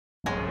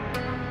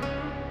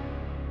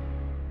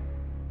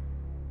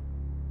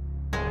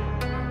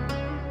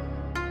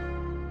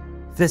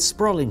This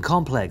sprawling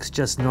complex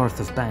just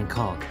north of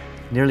Bangkok,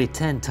 nearly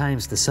 10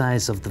 times the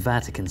size of the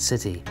Vatican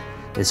City,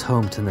 is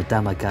home to the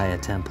Dhammakaya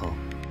Temple.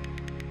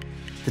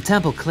 The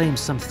temple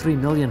claims some 3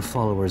 million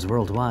followers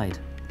worldwide.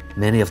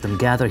 Many of them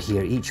gather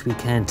here each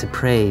weekend to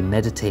pray,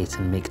 meditate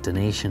and make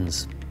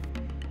donations.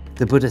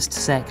 The Buddhist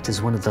sect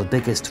is one of the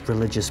biggest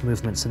religious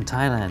movements in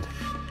Thailand.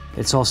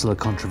 It's also a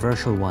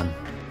controversial one.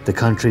 The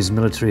country's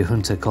military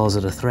junta calls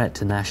it a threat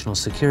to national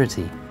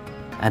security,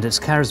 and its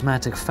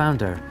charismatic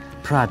founder,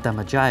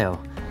 Dhammakaya,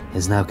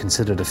 is now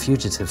considered a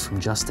fugitive from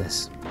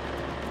justice.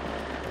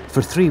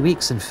 For 3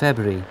 weeks in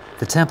February,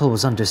 the temple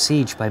was under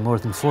siege by more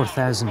than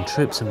 4,000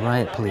 troops and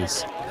riot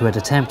police who had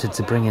attempted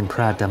to bring in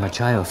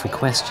Dhammakaya for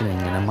questioning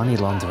in a money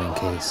laundering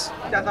case.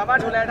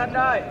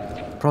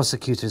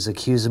 Prosecutors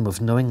accuse him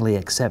of knowingly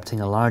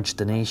accepting a large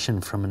donation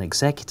from an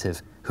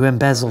executive who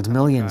embezzled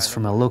millions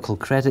from a local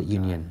credit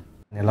union.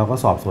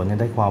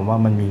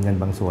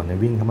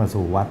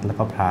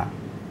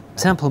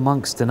 Temple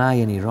monks deny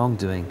any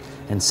wrongdoing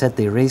and said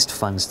they raised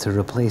funds to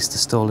replace the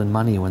stolen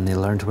money when they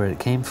learned where it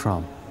came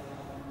from.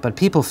 But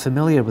people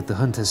familiar with the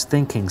junta's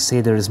thinking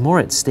say there is more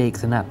at stake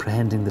than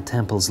apprehending the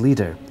temple's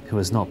leader, who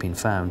has not been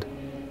found.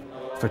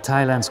 For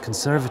Thailand's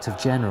conservative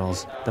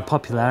generals, the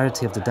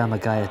popularity of the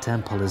Dhammakaya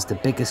Temple is the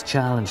biggest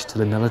challenge to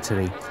the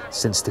military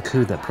since the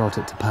coup that brought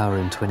it to power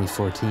in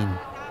 2014.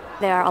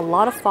 There are a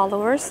lot of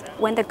followers.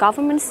 When the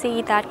government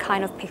see that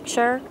kind of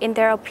picture, in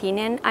their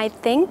opinion, I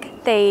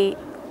think they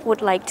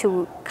would like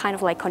to kind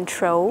of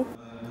control.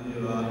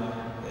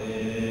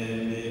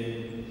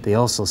 They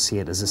also see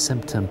it as a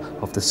symptom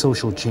of the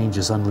social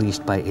changes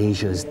unleashed by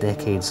Asia's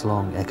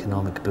decades-long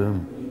economic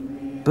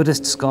boom.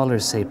 Buddhist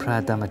scholars say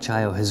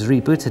Dhammakaya has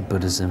rebooted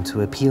Buddhism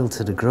to appeal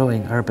to the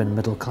growing urban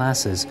middle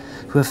classes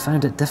who have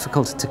found it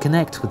difficult to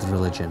connect with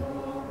religion.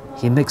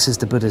 He mixes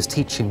the Buddha's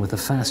teaching with a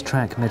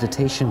fast-track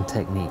meditation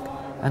technique,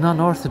 an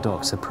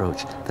unorthodox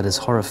approach that has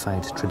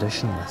horrified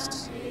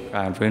traditionalists.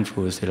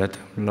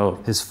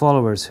 His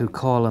followers, who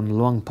call him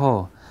Luang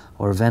Po,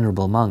 or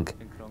Venerable Monk,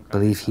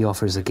 believe he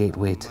offers a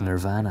gateway to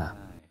nirvana.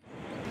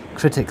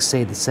 Critics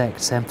say the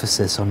sect's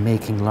emphasis on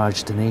making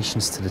large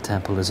donations to the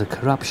temple is a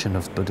corruption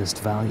of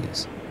Buddhist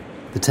values.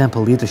 The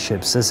temple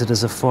leadership says it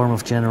is a form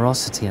of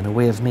generosity and a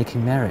way of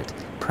making merit,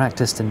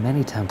 practiced in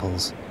many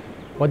temples.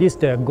 What is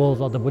the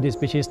goal of the Buddhist,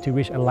 which is to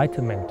reach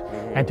enlightenment?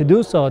 And to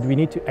do so, we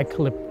need to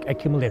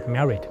accumulate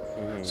merit.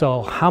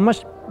 So how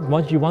much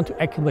you want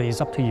to accumulate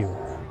is up to you.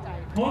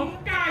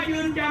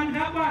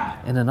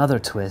 In another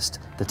twist,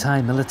 the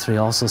Thai military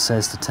also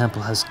says the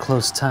temple has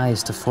close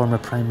ties to former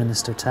Prime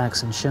Minister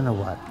Thaksin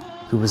Shinawatra,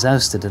 who was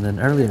ousted in an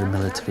earlier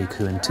military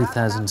coup in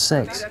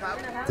 2006.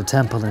 The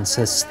temple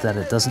insists that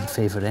it doesn't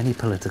favour any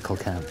political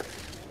camp.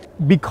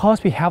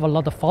 Because we have a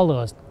lot of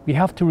followers, we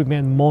have to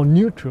remain more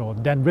neutral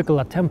than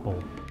regular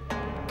temple.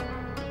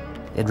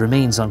 It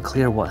remains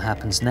unclear what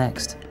happens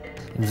next.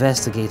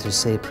 Investigators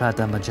say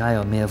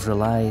Dhammakaya may have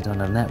relied on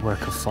a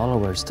network of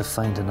followers to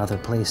find another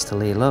place to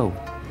lay low.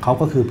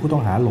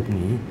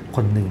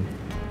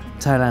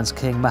 Thailand's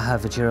King Maha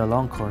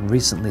Vajiralongkorn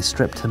recently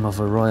stripped him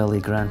of a royally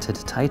granted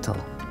title.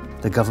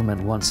 The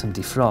government wants him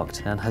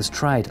defrocked and has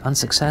tried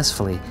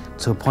unsuccessfully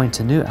to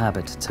appoint a new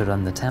abbot to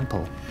run the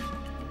temple.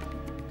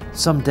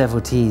 Some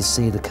devotees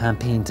say the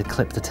campaign to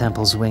clip the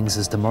temple's wings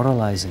is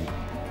demoralizing,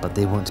 but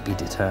they won't be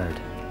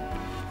deterred.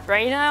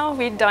 Right now,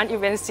 we don't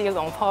even see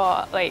Luang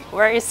Po.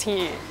 Where is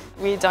he?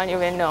 We don't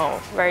even know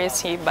where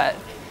is he, but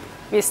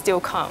we still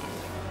come.